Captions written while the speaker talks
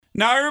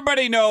Now,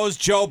 everybody knows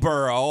Joe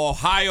Burrow,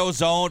 Ohio's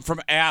own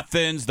from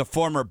Athens, the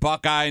former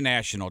Buckeye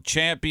national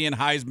champion,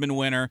 Heisman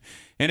winner.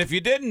 And if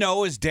you didn't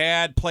know, his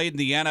dad played in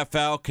the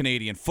NFL,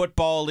 Canadian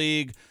Football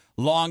League,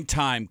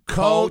 longtime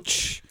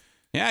coach.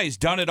 Yeah, he's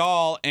done it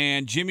all.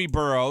 And Jimmy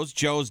Burrows,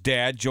 Joe's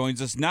dad,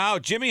 joins us now.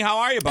 Jimmy, how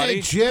are you, buddy?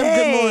 Hey, Jim,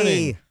 good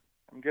morning.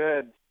 I'm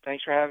good.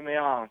 Thanks for having me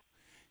on.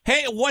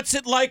 Hey, what's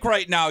it like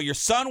right now? Your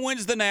son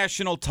wins the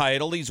national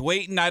title. He's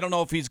waiting. I don't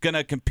know if he's going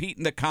to compete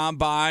in the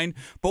combine,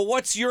 but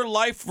what's your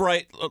life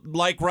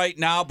like right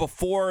now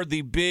before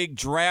the big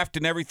draft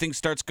and everything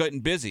starts getting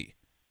busy?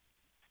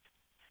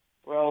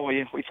 Well,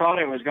 we thought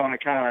it was going to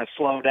kind of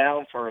slow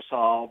down for us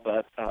all,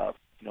 but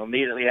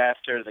immediately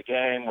after the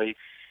game, we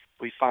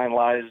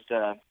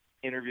finalized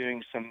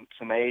interviewing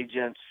some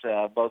agents,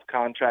 both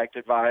contract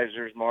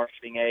advisors,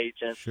 marketing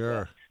agents.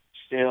 Sure.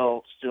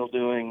 Still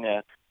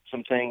doing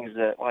some things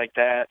like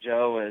that.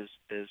 Joe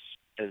is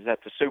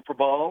at the Super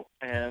Bowl,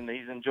 and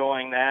he's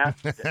enjoying that.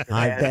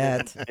 I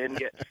bet.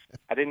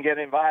 I didn't get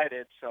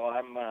invited, so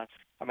I'm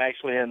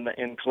actually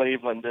in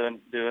Cleveland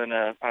doing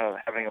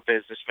having a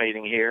business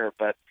meeting here.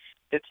 But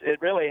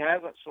it really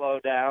hasn't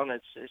slowed down.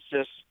 It's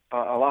just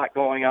a lot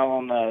going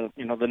on.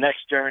 The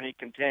next journey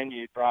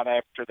continued right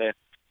after the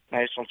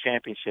national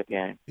championship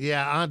game.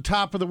 Yeah, on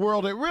top of the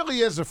world. It really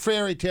is a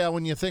fairy tale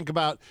when you think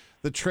about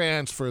the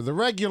transfer, the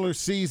regular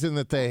season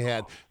that they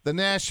had, the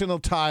national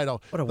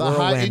title. What a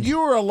whirlwind. And you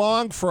were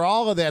along for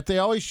all of that. They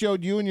always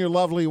showed you and your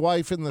lovely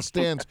wife in the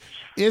stands.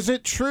 Is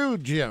it true,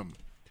 Jim,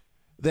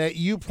 that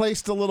you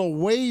placed a little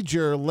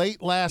wager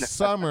late last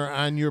summer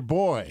on your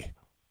boy?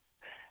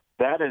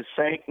 That is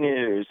fake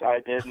news.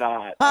 I did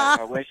not.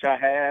 I wish I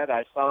had.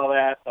 I saw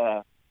that.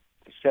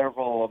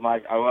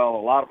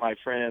 A lot of my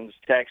friends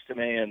texted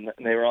me, and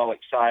they were all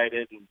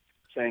excited and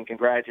saying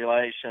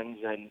congratulations.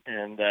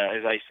 And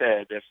as I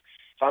said, if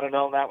I'd have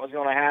known that was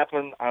going to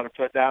happen, I'd have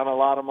put down a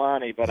lot of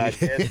money. But I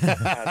did do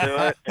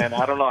it, and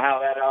I don't know how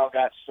that all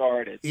got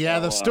started. Yeah,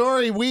 the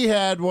story we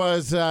had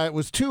was it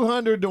was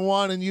 200 to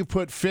 1, and you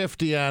put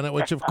 50 on it,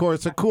 which of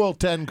course a cool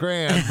 10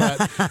 grand,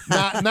 but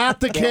not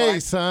the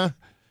case, huh?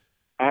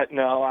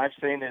 No, I've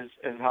seen as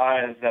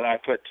high as that I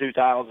put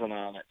 2,000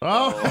 on it.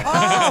 Oh,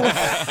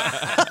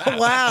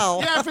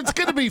 Wow. Yeah, if it's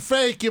going to be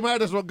fake, you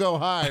might as well go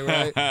high,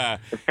 right?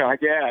 I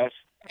guess.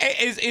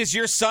 Is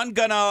your son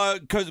gonna?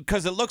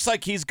 Because it looks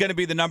like he's gonna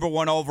be the number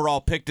one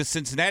overall pick to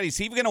Cincinnati. Is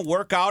he gonna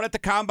work out at the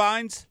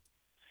combines?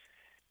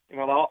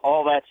 Well,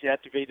 all that's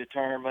yet to be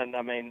determined.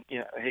 I mean,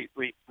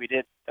 we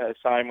did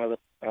sign with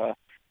a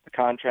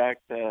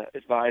contract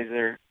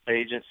advisor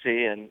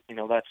agency, and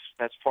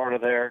that's part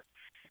of their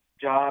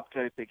job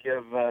to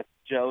give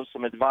Joe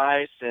some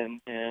advice,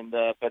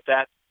 but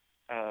that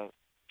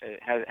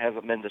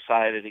hasn't been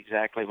decided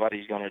exactly what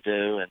he's going to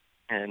do,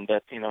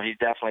 but he's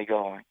definitely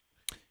going.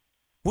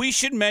 We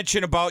should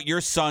mention about your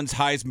son's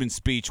Heisman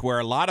speech, where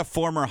a lot of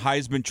former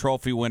Heisman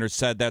Trophy winners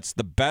said that's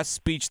the best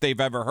speech they've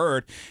ever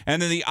heard.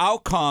 And then the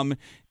outcome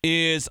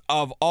is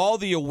of all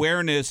the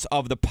awareness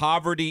of the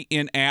poverty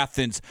in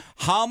Athens.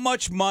 How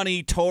much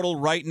money total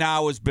right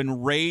now has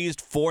been raised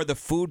for the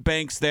food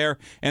banks there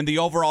and the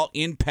overall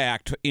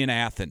impact in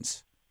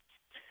Athens?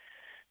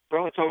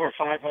 Well, it's over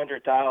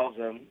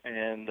 500,000,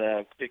 and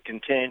it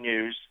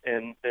continues.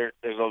 And there's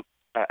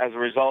as a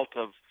result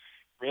of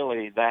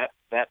really that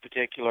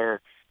particular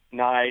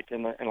night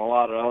and a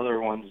lot of other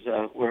ones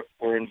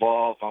were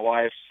involved. My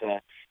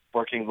wife's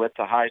working with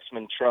the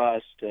Heisman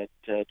Trust to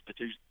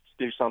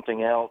do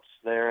something else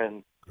there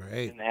in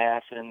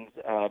Athens.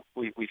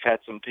 We've had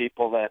some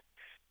people that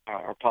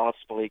are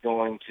possibly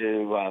going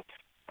to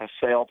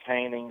sell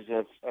paintings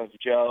of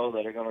Joe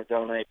that are going to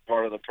donate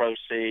part of the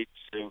proceeds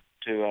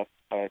to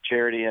a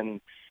charity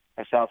in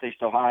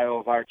Southeast Ohio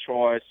of our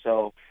choice.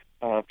 So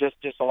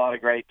just a lot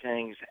of great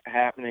things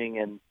happening,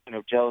 and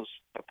Joe's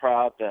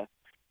proud to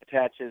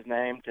attach his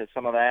name to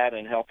some of that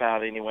and help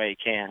out any way he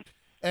can.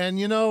 And,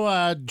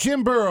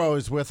 Jim Burrow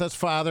is with us,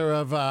 father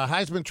of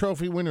Heisman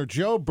Trophy winner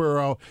Joe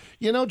Burrow.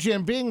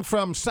 Jim, being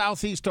from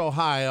Southeast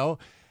Ohio,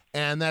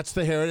 and that's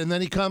the heritage, and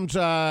then he comes,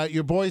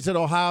 your boys at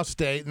Ohio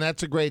State, and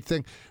that's a great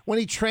thing. When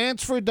he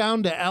transferred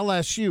down to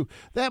LSU,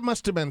 that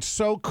must have been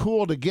so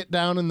cool to get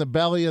down in the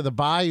belly of the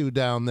bayou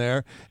down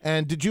there.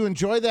 And did you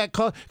enjoy that?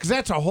 Because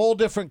that's a whole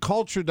different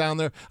culture down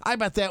there. I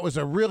bet that was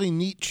a really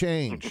neat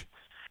change.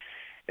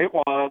 It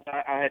was.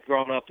 I had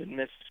grown up in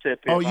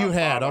Mississippi. Oh, you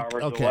had?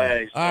 Okay.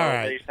 Away, so all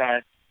right.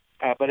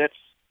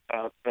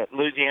 But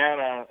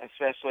Louisiana,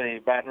 especially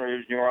Baton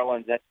Rouge, New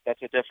Orleans,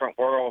 that's a different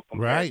world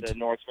compared to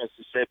North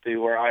Mississippi,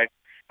 where I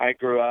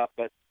grew up.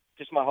 But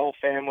just my whole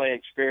family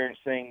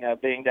experiencing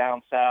being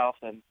down south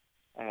and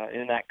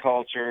in that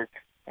culture,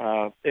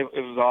 it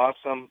was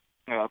awesome.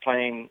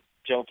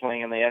 Joe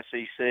playing in the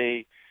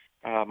SEC.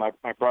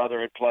 My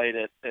brother had played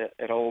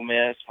at Ole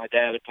Miss. My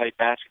dad had played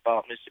basketball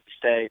at Mississippi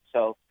State.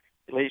 So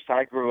at least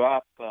I grew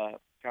up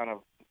kind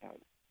of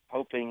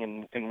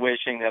hoping and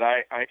wishing that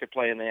I could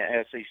play in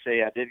the SEC.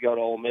 I did go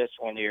to Ole Miss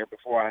one year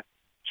before I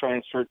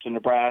transferred to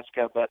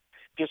Nebraska. But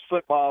just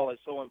football is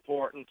so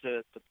important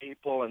to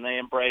people, and they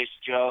embrace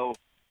Joe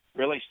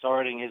really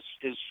starting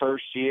his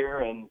first year,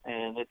 and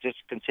it just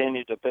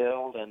continued to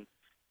build. And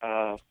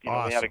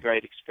we had a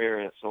great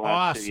experience the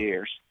last 2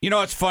 years. You know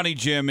what's funny,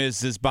 Jim,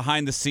 is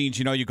behind the scenes,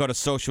 you go to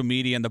social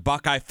media and the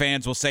Buckeye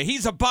fans will say,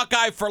 he's a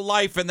Buckeye for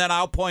life, and then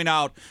I'll point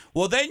out,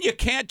 well, then you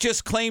can't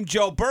just claim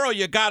Joe Burrow.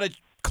 You got to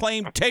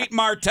claim Tate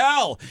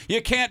Martell.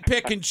 You can't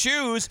pick and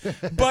choose.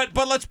 But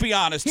let's be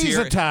honest He's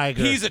here. a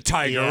Tiger. He's a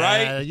Tiger, yeah,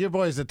 right? Your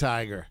boy's a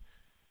Tiger.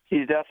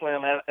 He's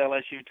definitely an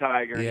LSU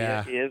Tiger.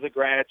 Yeah. He is a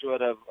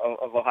graduate of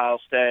Ohio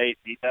State.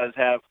 He does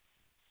have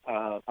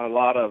a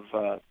lot of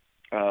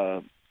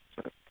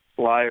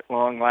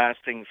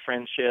long-lasting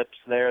friendships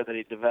there that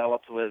he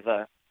developed with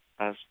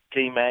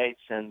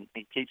teammates, and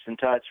he keeps in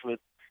touch with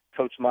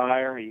Coach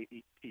Meyer.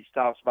 He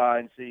stops by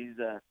and sees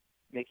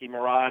Mickey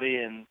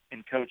Marotti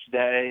and Coach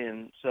Day,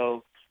 and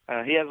so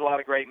he has a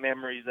lot of great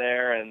memories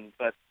there.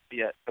 But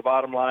the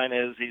bottom line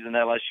is he's an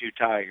LSU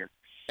Tiger.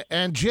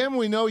 And, Jim,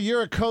 we know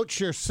you're a coach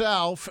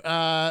yourself.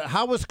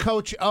 How was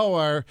Coach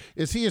Ower?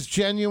 Is he as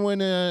genuine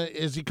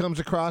as he comes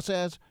across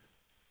as?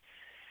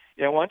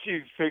 Yeah, once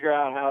you figure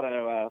out how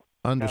to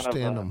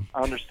understand him.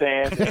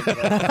 Understand him.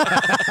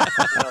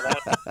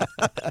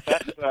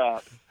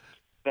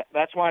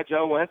 That's why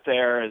Joe went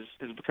there is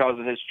because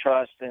of his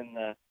trust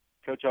in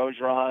Coach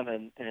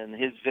Orgeron and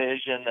his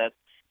vision that,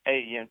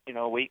 hey,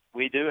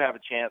 we do have a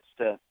chance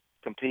to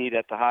compete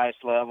at the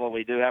highest level.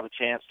 We do have a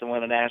chance to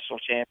win a national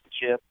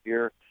championship.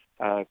 Here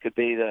could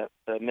be the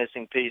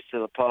missing piece to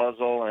the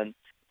puzzle. And,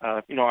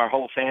 our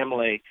whole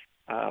family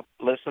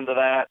listened to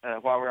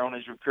that while we were on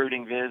his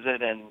recruiting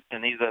visit. And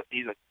he's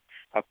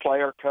a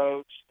player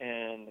coach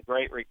and a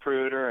great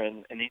recruiter,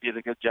 and he did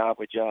a good job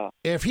with Joe.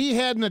 If he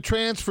hadn't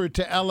transferred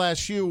to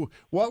LSU,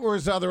 what were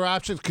his other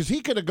options? Because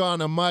he could have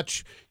gone a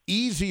much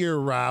easier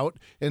route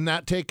and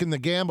not taken the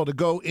gamble to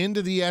go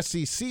into the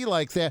SEC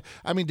like that.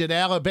 I mean, did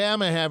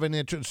Alabama have an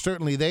interest?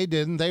 Certainly they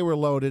didn't. They were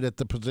loaded at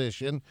the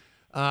position.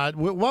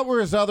 What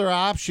were his other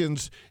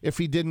options if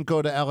he didn't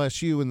go to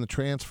LSU in the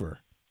transfer?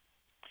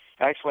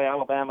 Actually,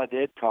 Alabama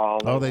did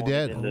call. They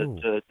did?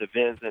 To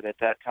visit at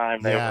that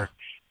time. They were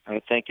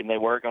thinking they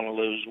were going to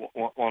lose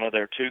one of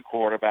their two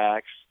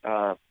quarterbacks.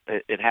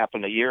 It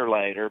happened a year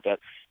later, but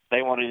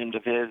they wanted him to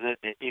visit.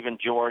 Even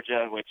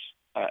Georgia, which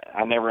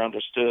I never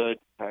understood,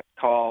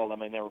 called. I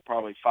mean, there were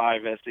probably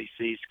 5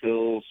 SEC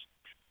schools,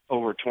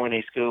 over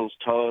 20 schools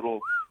total.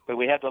 But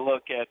we had to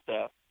look at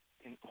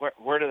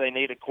where do they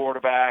need a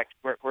quarterback?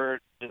 Where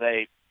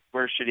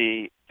should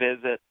he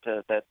visit?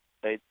 That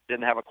they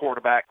didn't have a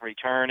quarterback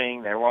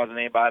returning. There wasn't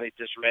anybody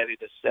just ready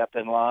to step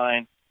in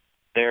line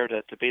there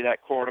to be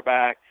that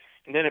quarterback.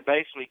 And then it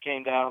basically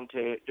came down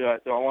to, do I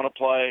want to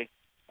play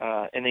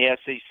in the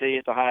SEC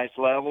at the highest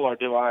level, or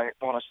do I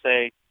want to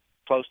stay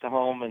close to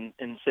home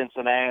in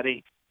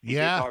Cincinnati?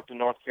 Yeah. He talked to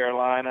North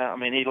Carolina. I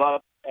mean, he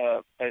loved,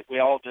 we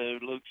all do,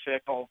 Luke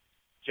Fickell,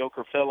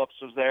 Joker Phillips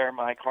was there,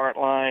 Mike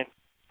Hartline,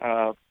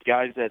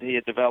 guys that he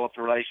had developed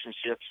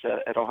relationships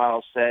at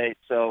Ohio State.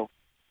 So,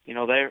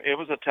 it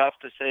was a tough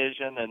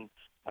decision, and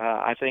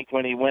I think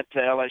when he went to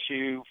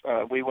LSU,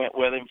 we went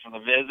with him for the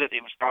visit.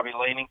 He was probably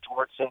leaning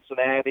towards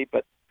Cincinnati,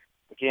 but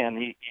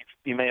again,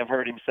 you may have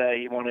heard him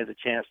say he wanted a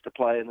chance to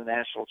play in the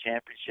national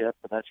championship,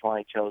 and that's why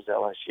he chose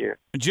LSU.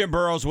 Jim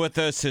Burrow's with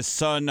us. His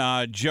son,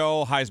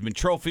 Joe, Heisman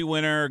Trophy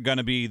winner, going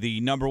to be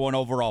the #1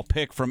 overall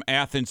pick from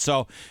Athens.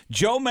 So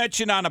Joe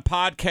mentioned on a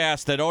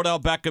podcast that Odell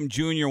Beckham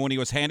Jr., when he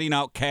was handing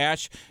out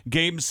cash,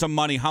 gave him some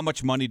money. How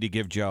much money did he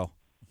give Joe?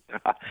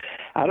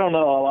 I don't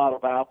know a lot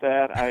about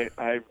that.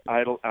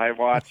 I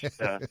watched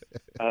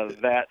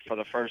that for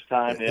the first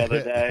time the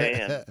other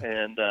day,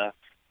 and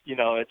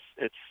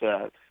it's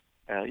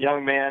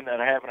young men that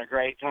are having a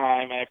great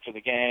time after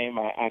the game.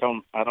 I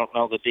don't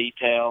know the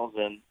details,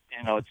 and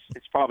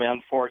it's probably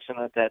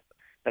unfortunate that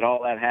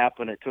all that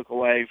happened. It took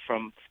away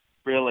from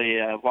really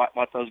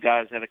what those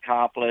guys had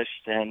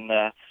accomplished, and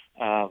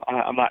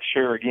I'm not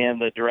sure again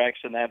the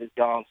direction that has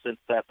gone since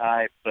that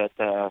night, but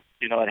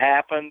it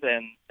happened,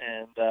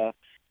 and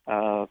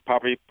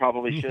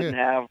probably shouldn't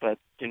have, but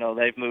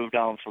they've moved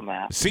on from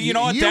that. See, you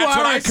know what? You That's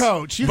are what a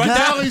coach. You can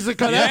tell he's a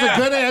coach. That's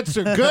a good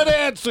answer. Good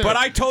answer. But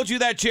I told you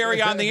that,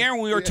 Jerry, on the air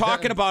when we were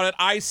talking about it.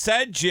 I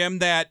said, Jim,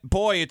 that,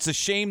 boy, it's a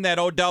shame that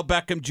Odell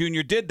Beckham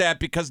Jr. did that,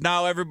 because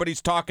now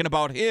everybody's talking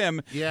about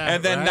him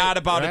and then not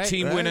about a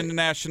team winning the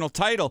national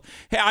title.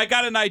 Hey, I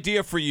got an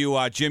idea for you,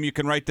 Jim. You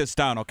can write this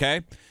down,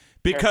 okay?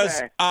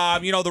 Because,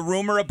 the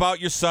rumor about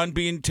your son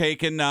being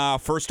taken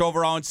first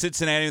overall in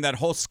Cincinnati, and that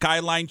whole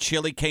Skyline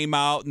chili came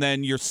out, and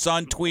then your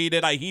son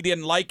tweeted, he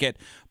didn't like it.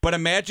 But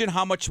imagine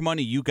how much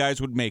money you guys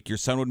would make, your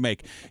son would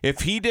make, if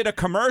he did a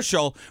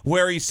commercial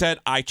where he said,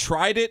 I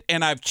tried it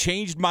and I've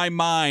changed my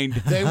mind.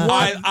 They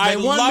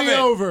won me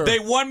over. They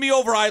won me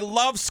over. I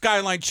love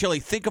Skyline chili.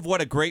 Think of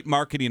what a great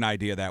marketing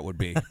idea that would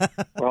be.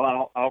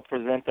 Well, I'll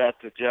present that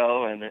to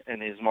Joe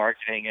and his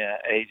marketing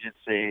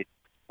agency.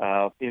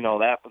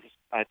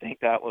 I think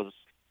that was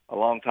a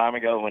long time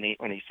ago when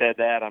he said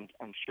that.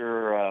 I'm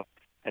sure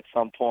at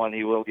some point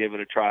he will give it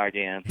a try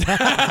again. He's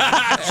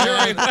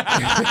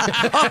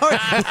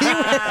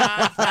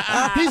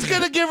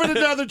going to give it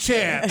another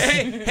chance.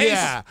 Hey,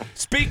 yeah.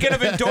 Speaking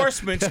of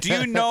endorsements, do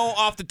you know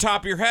off the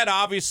top of your head,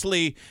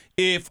 obviously,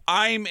 if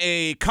I'm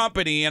a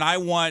company and I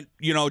want,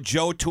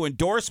 Joe to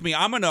endorse me,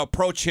 I'm going to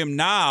approach him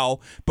now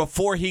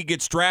before he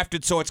gets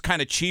drafted so it's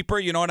kind of cheaper,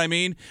 you know what I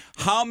mean?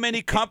 How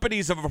many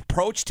companies have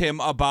approached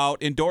him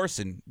about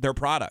endorsing their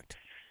product?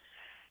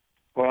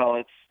 Well,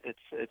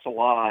 it's a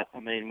lot. I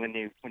mean, when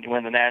you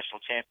win the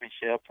national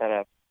championship at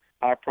a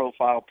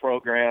high-profile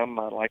program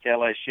like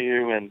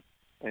LSU, and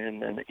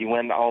you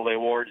win all the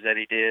awards that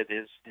he did,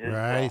 his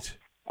right.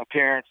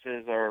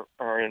 Appearances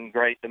are in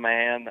great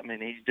demand. I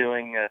mean, he's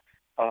doing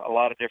a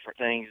lot of different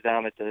things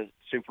down at the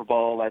Super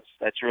Bowl.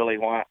 That's really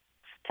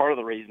part of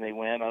the reason he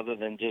went, other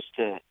than just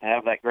to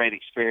have that great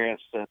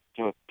experience to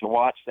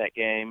watch that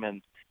game.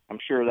 And I'm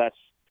sure that's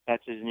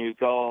his new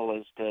goal,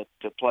 is to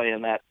play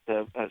in that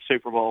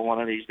Super Bowl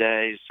one of these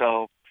days.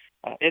 So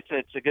it's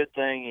a good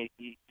thing.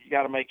 You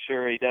got to make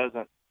sure he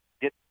doesn't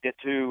get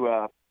too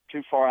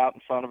far out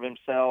in front of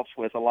himself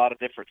with a lot of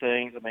different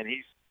things. I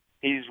mean,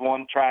 he's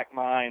one track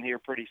mind here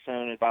pretty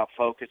soon about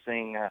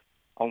focusing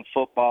on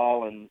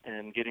football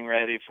and getting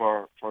ready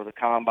for the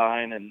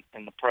combine and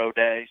the pro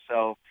day.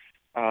 So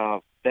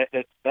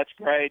that's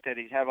great that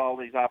he have all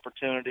these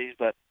opportunities,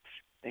 but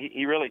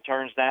he really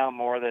turns down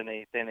more than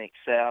he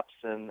accepts,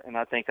 and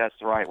I think that's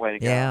the right way to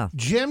go. Yeah.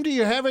 Jim, do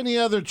you have any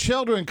other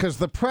children? Because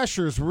the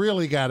pressure's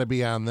really got to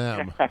be on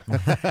them.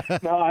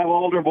 No, I have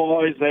older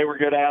boys. They were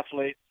good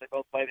athletes. They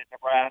both played at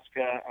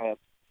Nebraska.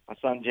 My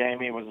son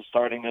Jamie was a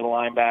starting middle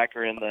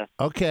linebacker in the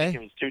Okay. It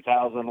was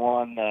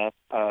 2001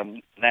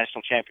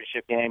 national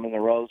championship game in the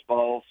Rose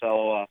Bowl.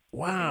 So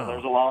Wow.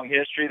 there's a long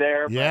history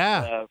there.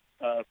 Yeah. But,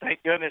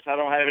 thank goodness I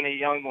don't have any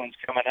young ones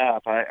coming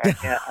up. I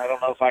can't. I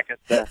don't know if I could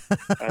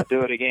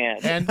do it again.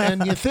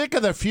 And you think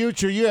of the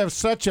future, you have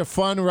such a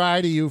fun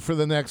ride of you for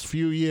the next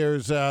few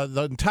years.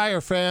 The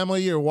entire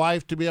family, your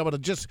wife, to be able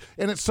to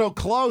and it's so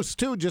close,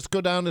 too, just go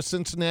down to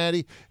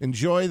Cincinnati,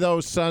 enjoy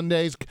those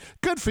Sundays.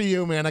 Good for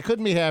you, man. I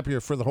couldn't be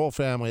happier for the whole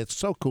family. It's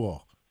so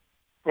cool.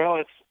 Well,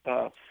 it's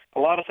a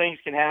lot of things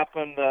can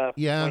happen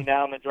between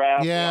now and the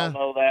draft. Yeah. We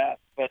all know that.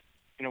 But,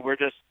 we're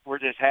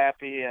just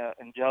happy,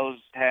 and Joe's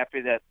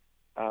happy that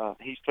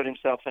he's put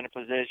himself in a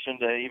position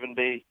to even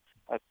be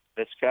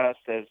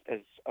discussed as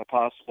a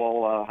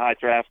possible high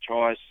draft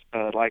choice,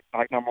 like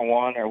number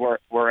one or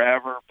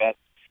wherever. But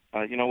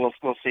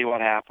we'll see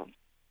what happens.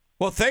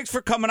 Well, thanks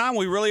for coming on.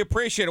 We really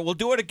appreciate it. We'll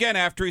do it again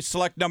after he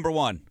select number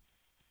one.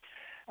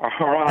 All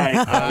right.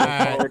 I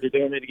look forward to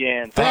doing it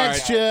again. Thanks,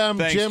 right. Jim.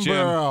 Thanks, Jim Jim.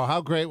 Burrow.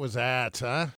 How great was that, huh?